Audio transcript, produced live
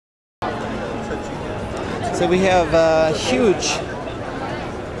So we have a huge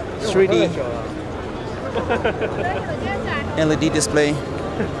 3D LED display.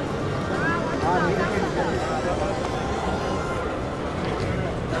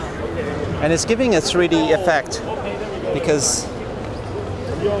 And it's giving a 3D effect because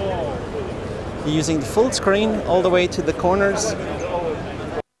you're using the full screen all the way to the corners.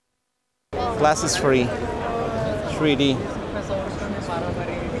 Glasses free, 3D.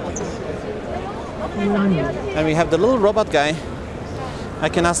 And we have the little robot guy. I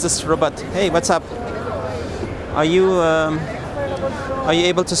can ask this robot, hey, what's up? Are you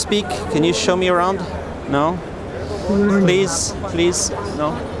able to speak? Can you show me around? No? Please?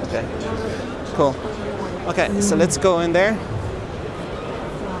 No? Okay. Cool. Okay, so let's go in there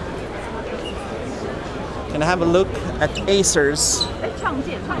and have a look at Acer's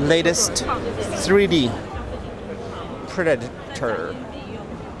latest 3D Predator.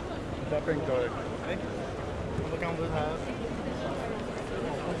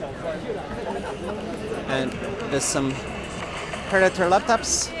 And there's some Predator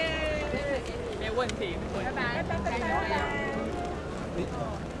laptops.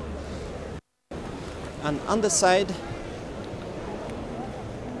 And on the side,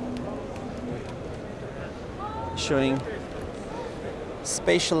 showing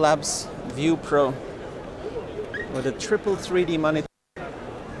Spatial Labs View Pro with a triple 3D monitor,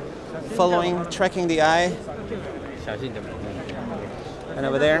 tracking the eye. And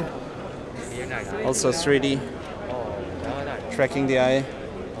over there, also 3D, tracking the eye.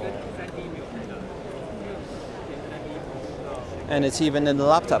 And it's even in the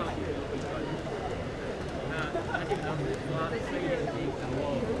laptop.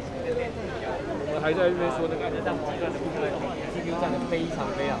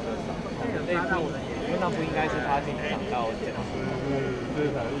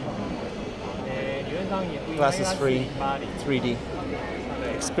 Glasses free 3D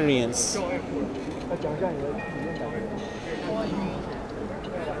experience.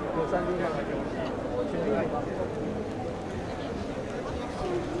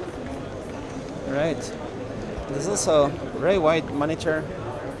 Right. There's also a very wide monitor.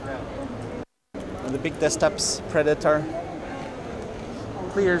 And the big desktops, Predator,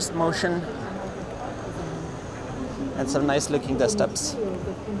 clears motion, and some nice looking desktops.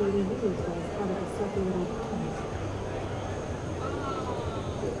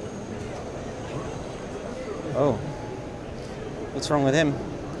 Oh, what's wrong with him?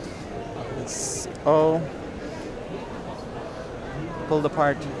 It's all pulled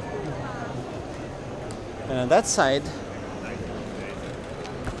apart. And on that side,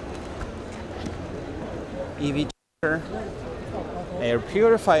 EV charger, air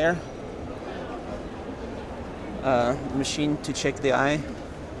purifier, machine to check the eye,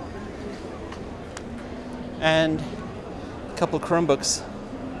 and a couple Chromebooks,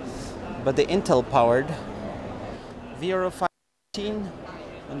 but the Intel powered Vero 513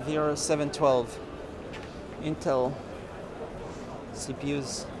 and Vero 712 Intel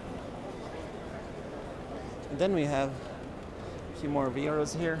CPUs. And then we have a few more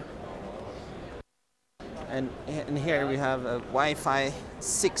Veros here. And here we have a Wi-Fi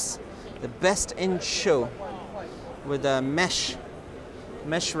 6, the best in show, with a mesh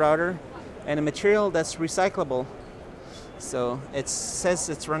router and a material that's recyclable. So it says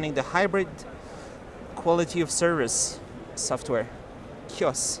it's running the hybrid quality of service software.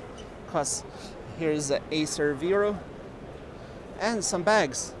 QoS. Here's the Acer Vero and some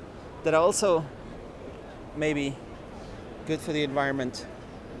bags that are also maybe good for the environment.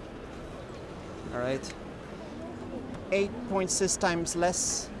 All right. 8.6 times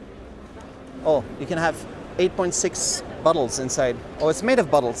less. Oh, you can have 8.6 bottles inside. Oh, it's made of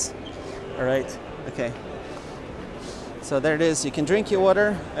bottles. All right. Okay. So there it is. You can drink your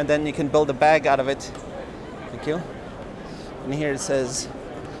water and then you can build a bag out of it. Thank you. And here it says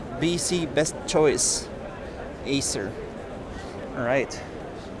BC Best Choice Acer. All right.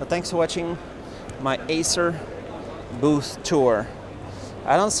 Well, thanks for watching my Acer booth tour.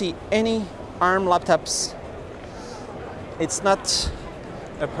 I don't see any ARM laptops. It's not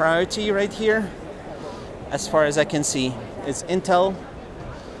a priority right here as far as I can see. It's Intel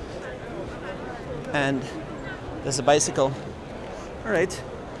and there's a bicycle. All right,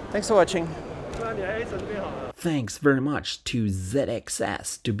 thanks for watching. Thanks very much to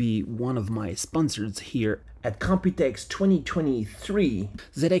ZXS to be one of my sponsors here at Computex 2023.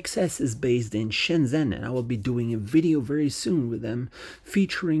 ZXS is based in Shenzhen and I will be doing a video very soon with them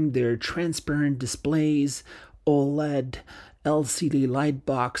featuring their transparent displays, OLED, LCD light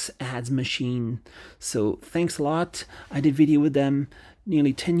box ads machine. So thanks a lot. I did video with them.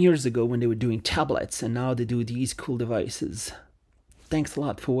 nearly 10 years ago when they were doing tablets, and now they do these cool devices. Thanks a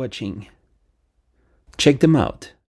lot for watching. Check them out.